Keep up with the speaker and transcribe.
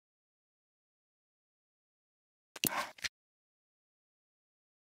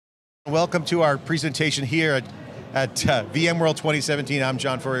Welcome to our presentation here at VMworld 2017. I'm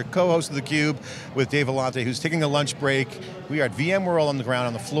John Furrier, co-host of theCUBE with Dave Vellante, who's taking a lunch break. We are at VMworld on the ground,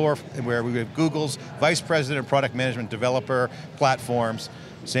 on the floor, where we have Google's Vice President of Product Management Developer Platforms,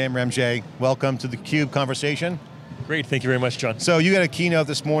 Sam Ramji. Welcome to the theCUBE conversation. Great, thank you very much, John. So you had a keynote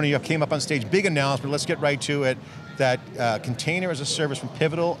this morning, you came up on stage, big announcement, let's get right to it. That container as a service from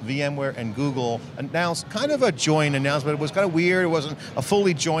Pivotal, VMware, and Google announced kind of a joint announcement. It was kind of weird, it wasn't a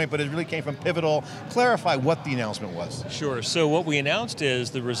fully joint, but it really came from Pivotal. Clarify what the announcement was. Sure, so what we announced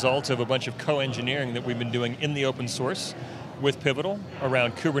is the result of a bunch of co-engineering that we've been doing in the open source with Pivotal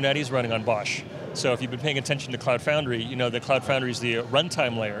around Kubernetes running on Bosch. So if you've been paying attention to Cloud Foundry, you know that Cloud Foundry is the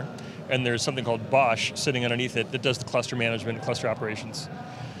runtime layer, and there's something called Bosch sitting underneath it that does the cluster management and cluster operations.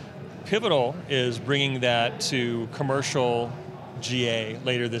 Pivotal is bringing that to commercial GA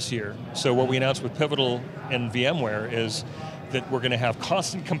later this year. So what we announced with Pivotal and VMware is that we're going to have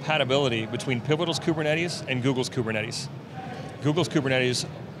constant compatibility between Pivotal's Kubernetes and Google's Kubernetes. Google's Kubernetes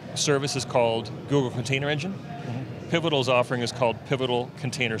service is called Google Container Engine. Pivotal's offering is called Pivotal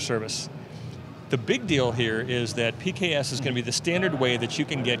Container Service. The big deal here is that PKS is going to be the standard way that you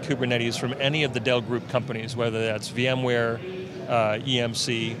can get Kubernetes from any of the Dell Group companies, whether that's VMware,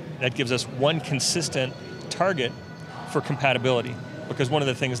 EMC. That gives us one consistent target for compatibility. Because one of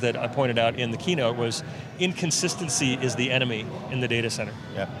the things that I pointed out in the keynote was inconsistency is the enemy in the data center.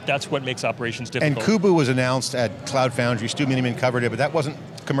 Yep. That's what makes operations difficult. And Kubu was announced at Cloud Foundry, Stu Miniman covered it, but that wasn't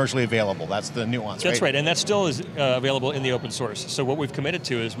commercially available. That's the nuance, That's right, and that still is available in the open source. So what we've committed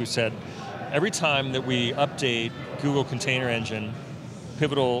to is we've said, every time that we update Google Container Engine,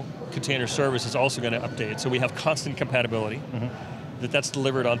 Pivotal Container Service is also going to update, so we have constant compatibility. That's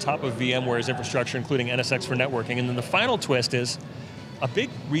delivered on top of VMware's infrastructure, including NSX for networking. And then the final twist is, a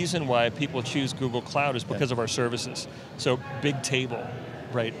big reason why people choose Google Cloud is because of our services. So big table,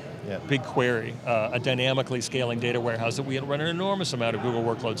 right? Big query, a dynamically scaling data warehouse that we run an enormous amount of Google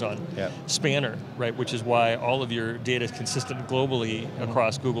workloads on. Spanner, right, which is why all of your data is consistent globally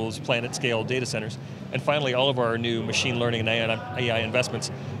across Google's planet scale data centers. And finally, all of our new machine learning and AI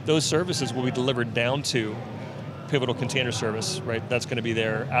investments, those services will be delivered down to Pivotal Container Service, right? That's going to be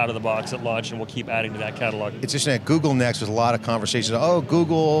there out of the box at launch, and we'll keep adding to that catalog. It's interesting at Google Next, there's a lot of conversations, oh,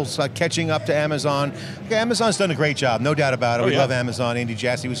 Google's catching up to Amazon. Okay, Amazon's done a great job, no doubt about it. We love Amazon. Andy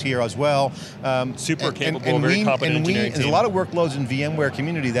Jassy was here as well. Super capable, very competent engineering team. There's a lot of workloads in VMware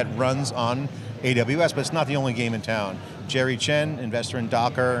community that runs on AWS, but it's not the only game in town. Jerry Chen, investor in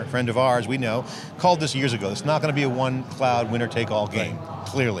Docker, a friend of ours, we know, called this years ago. It's not going to be a one cloud winner-take-all game,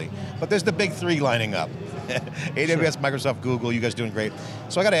 clearly. But there's the big three lining up. AWS, Microsoft, Google, you guys doing great.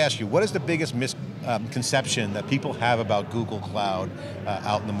 So I got to ask you, what is the biggest misconception that people have about Google Cloud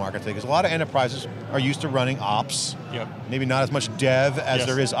out in the market today? Because a lot of enterprises are used to running ops, maybe not as much dev as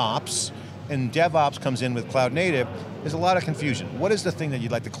there is ops, and DevOps comes in with cloud native. There's a lot of confusion. What is the thing that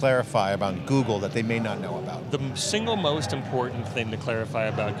you'd like to clarify about Google that they may not know about? The single most important thing to clarify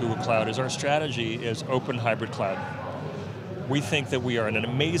about Google Cloud is our strategy is open hybrid cloud. We think that we are in an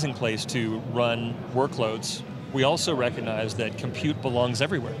amazing place to run workloads. We also recognize that compute belongs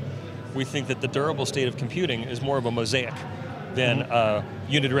everywhere. We think that the durable state of computing is more of a mosaic than a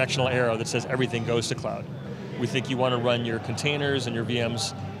unidirectional arrow that says everything goes to cloud. We think you want to run your containers and your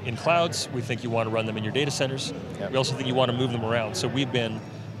VMs in clouds. We think you want to run them in your data centers. We also think you want to move them around. So we've been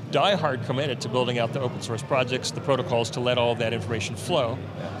die-hard committed to building out the open source projects, the protocols to let all of that information flow,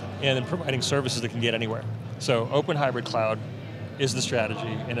 and then providing services that can get anywhere. So open hybrid cloud is the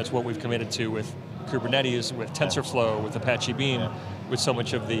strategy, and it's what we've committed to with Kubernetes, with TensorFlow, with Apache Beam, with so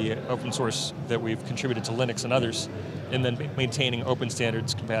much of the open source that we've contributed to Linux and others, and then maintaining open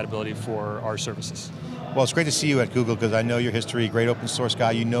standards compatibility for our services. Well, it's great to see you at Google because I know your history, great open source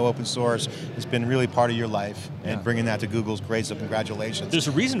guy, you know open source, it's been really part of your life, and bringing that to Google's great, so congratulations. There's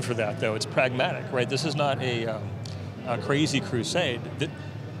a reason for that though, it's pragmatic, right? This is not a crazy crusade. The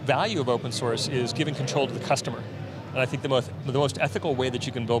value of open source is giving control to the customer. And I think the most ethical way that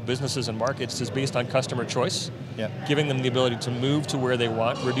you can build businesses and markets is based on customer choice, giving them the ability to move to where they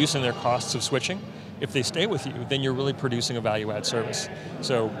want, reducing their costs of switching. If they stay with you, then you're really producing a value-add service.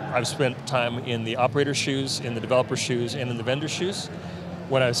 So I've spent time in the operator's shoes, in the developer's shoes, and in the vendor's shoes.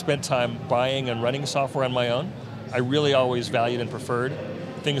 When I've spent time buying and running software on my own, I really always valued and preferred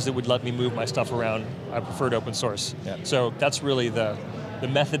things that would let me move my stuff around. I preferred open source. So that's really the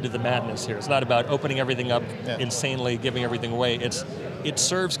method to the madness here. It's not about opening everything up insanely, giving everything away. It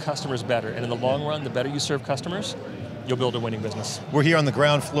serves customers better, and in the long run, the better you serve customers, you'll build a winning business. We're here on the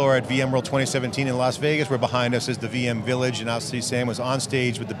ground floor at VMworld 2017 in Las Vegas, where behind us is the VM Village, and obviously Sam was on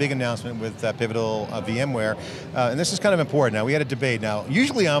stage with the big announcement with Pivotal VMware, and this is kind of important. Now, we had a debate. Now,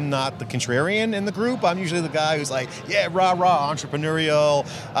 usually I'm not the contrarian in the group. I'm usually the guy who's like, yeah, rah, rah, entrepreneurial,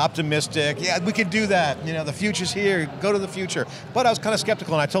 optimistic, yeah, we can do that. You know, the future's here, go to the future. But I was kind of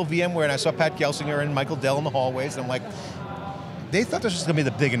skeptical, and I told VMware, and I saw Pat Gelsinger and Michael Dell in the hallways, and I'm like, they thought this was going to be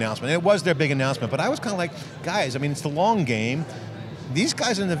the big announcement. It was their big announcement, but I was kind of like, guys, I mean, it's the long game. These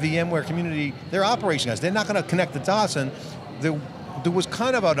guys in the VMware community, they're operation guys. They're not going to connect the dots, and there was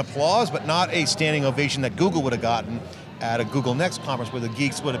kind of an applause, but not a standing ovation that Google would have gotten at a Google Next conference where the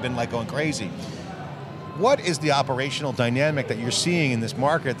geeks would have been like going crazy. What is the operational dynamic that you're seeing in this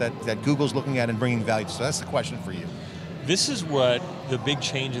market that Google's looking at and bringing value to? So that's the question for you. This is what the big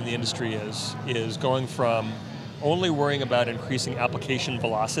change in the industry is going from only worrying about increasing application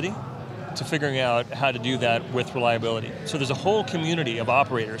velocity to figuring out how to do that with reliability. So there's a whole community of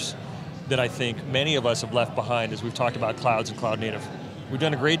operators that I think many of us have left behind as we've talked about clouds and cloud native. We've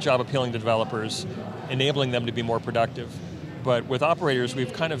done a great job appealing to developers, enabling them to be more productive. But with operators,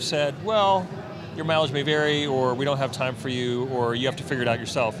 we've kind of said, well, your mileage may vary, or we don't have time for you, or you have to figure it out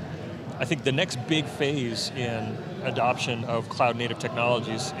yourself. I think the next big phase in adoption of cloud native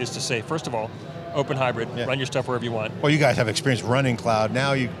technologies is to say, first of all, open hybrid, run your stuff wherever you want. Well, you guys have experience running cloud.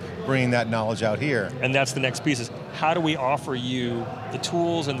 Now you're bringing that knowledge out here. And that's the next piece, is how do we offer you the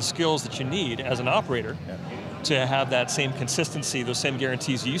tools and the skills that you need as an operator to have that same consistency, those same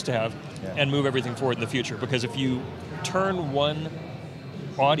guarantees you used to have, and move everything forward in the future. Because if you turn one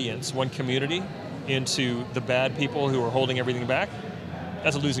audience, one community, into the bad people who are holding everything back,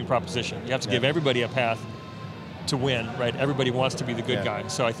 that's a losing proposition. You have to give everybody a path to win, right? Everybody wants to be the good guy.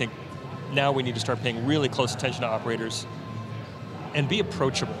 So I think now we need to start paying really close attention to operators and be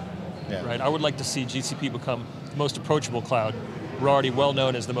approachable, right? I would like to see GCP become the most approachable cloud. We're already well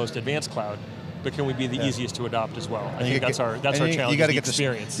known as the most advanced cloud, but can we be the easiest to adopt as well? I think that's our challenge, the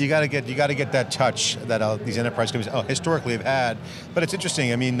experience. You got to get that touch that these enterprise companies historically have had. But it's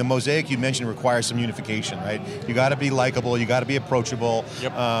interesting, I mean, the mosaic you mentioned requires some unification, right? You got to be likable, you got to be approachable,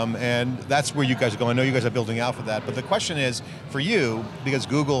 and that's where you guys are going. I know you guys are building out for that, but the question is, for you, because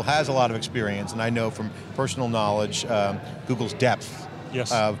Google has a lot of experience, and I know from personal knowledge, Google's depth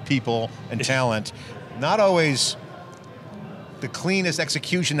of people and talent, not always the cleanest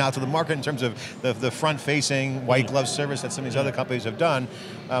execution out to the market in terms of the front-facing, white glove service that some of these other companies have done,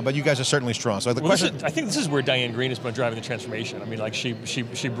 but you guys are certainly strong. So the question, I think this is where Diane Green has been driving the transformation. I mean, like she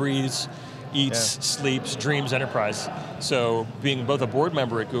breathes, eats, sleeps, dreams enterprise. So being both a board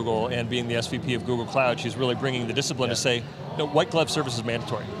member at Google and being the SVP of Google Cloud, she's really bringing the discipline to say, no, white glove service is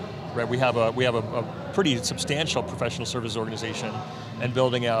mandatory. Right, we have a pretty substantial professional services organization, and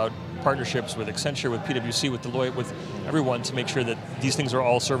building out partnerships with Accenture, with PwC, with Deloitte, with everyone to make sure that these things are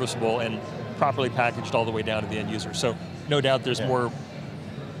all serviceable and properly packaged all the way down to the end user. So no doubt there's more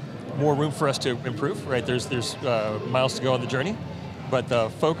room for us to improve, right? There's miles to go on the journey, but the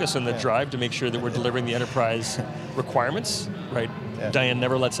focus and the drive to make sure that we're delivering the enterprise requirements, right? Diane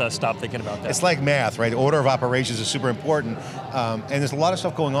never lets us stop thinking about that. It's like math, right? Order of operations is super important, and there's a lot of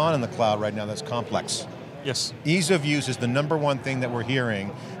stuff going on in the cloud right now that's complex. Yes. Ease of use is the #1 thing that we're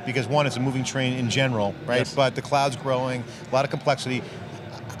hearing, because one, it's a moving train in general, right? Yes. But the cloud's growing, a lot of complexity.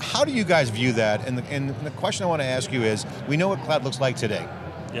 How do you guys view that? And the question I want to ask you is, we know what cloud looks like today.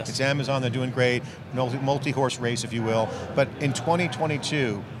 Yes. It's Amazon, they're doing great, multi-horse race, if you will. But in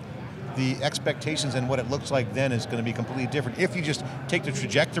 2022, the expectations and what it looks like then is going to be completely different if you just take the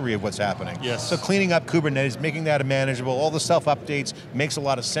trajectory of what's happening. Yes. So cleaning up Kubernetes, making that manageable, all the self-updates makes a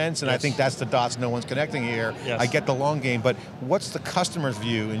lot of sense, and I think that's the dots no one's connecting here. Yes. I get the long game, but what's the customer's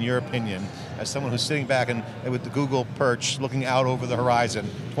view, in your opinion, as someone who's sitting back and with the Google perch, looking out over the horizon,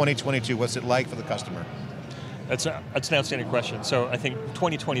 2022, what's it like for the customer? That's an outstanding question. So I think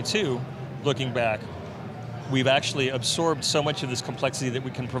 2022, looking back, we've actually absorbed so much of this complexity that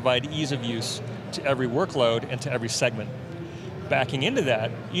we can provide ease of use to every workload and to every segment. Backing into that,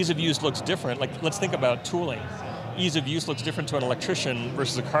 ease of use looks different. Like, let's think about tooling. Ease of use looks different to an electrician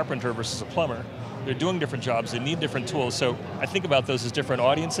versus a carpenter versus a plumber. They're doing different jobs, they need different tools. So I think about those as different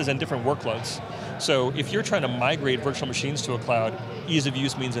audiences and different workloads. So if you're trying to migrate virtual machines to a cloud, ease of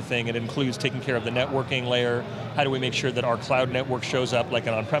use means a thing. It includes taking care of the networking layer. How do we make sure that our cloud network shows up like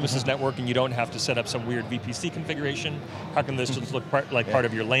an on-premises network and you don't have to set up some weird VPC configuration? How can this just look like part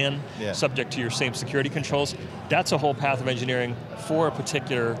of your LAN, subject to your same security controls? That's a whole path of engineering for a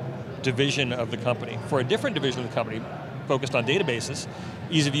particular division of the company. For a different division of the company, focused on databases,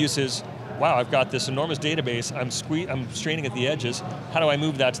 ease of use is, wow, I've got this enormous database, I'm straining at the edges, how do I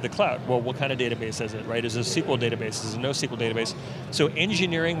move that to the cloud? Well, what kind of database is it, right? Is it a SQL database, is it a NoSQL database? So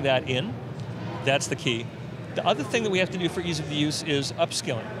engineering that in, that's the key. The other thing that we have to do for ease of use is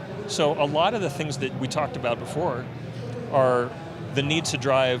upskilling. So a lot of the things that we talked about before are the need to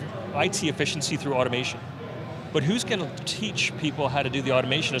drive IT efficiency through automation. But who's going to teach people how to do the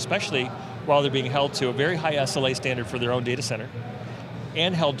automation, especially while they're being held to a very high SLA standard for their own data center,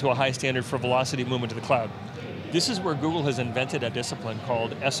 and held to a high standard for velocity of movement to the cloud? This is where Google has invented a discipline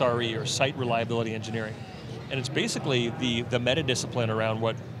called SRE, or Site Reliability Engineering. And it's basically the meta discipline around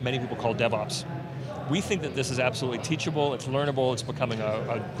what many people call DevOps. We think that this is absolutely teachable, it's learnable, it's becoming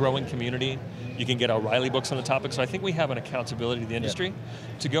a growing community. You can get O'Reilly books on the topic, so I think we have an accountability to the industry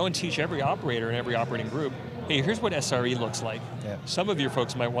to go and teach every operator and every operating group, hey, here's what SRE looks like. Some of your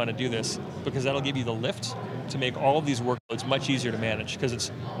folks might want to do this because that'll give you the lift to make all of these workloads much easier to manage, because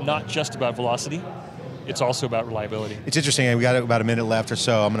it's not just about velocity, it's also about reliability. It's interesting, we got about a minute left or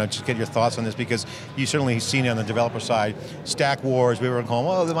so. I'm going to just get your thoughts on this, because you certainly seen it on the developer side. Stack wars, we were calling,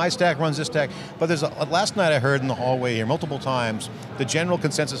 well, my stack runs this stack. But there's last night I heard in the hallway here multiple times, the general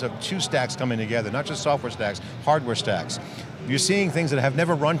consensus of two stacks coming together, not just software stacks, hardware stacks. You're seeing things that have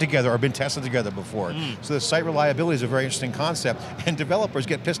never run together or been tested together before. So the site reliability is a very interesting concept, and developers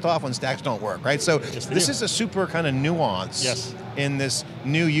get pissed off when stacks don't work, right? So this is a super kind of nuance in this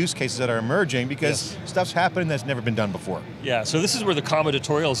new use cases that are emerging, because stuff's happening that's never been done before. Yeah, so this is where the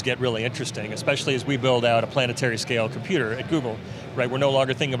combinatorials get really interesting, especially as we build out a planetary scale computer at Google, right? We're no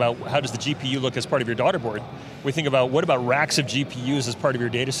longer thinking about how does the GPU look as part of your daughter board. We think about what about racks of GPUs as part of your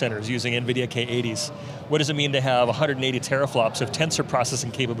data centers using NVIDIA K80s? What does it mean to have 180 teraflops of tensor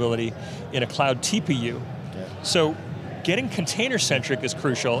processing capability in a cloud TPU? So getting container-centric is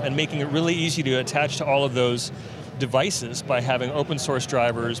crucial, and making it really easy to attach to all of those devices by having open source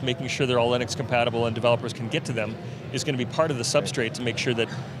drivers, making sure they're all Linux compatible and developers can get to them, is going to be part of the substrate to make sure that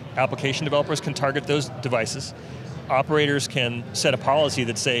application developers can target those devices. Operators can set a policy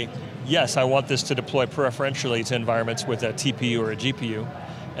that say, yes, I want this to deploy preferentially to environments with a TPU or a GPU,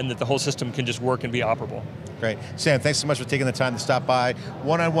 and that the whole system can just work and be operable. Great. Sam, thanks so much for taking the time to stop by.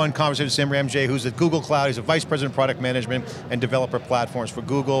 One-on-one conversation with Sam Ramji, who's at Google Cloud. He's a Vice President of Product Management and Developer Platforms for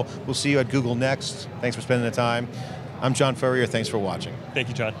Google. We'll see you at Google next. Thanks for spending the time. I'm John Furrier, thanks for watching. Thank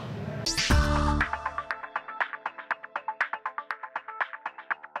you, John.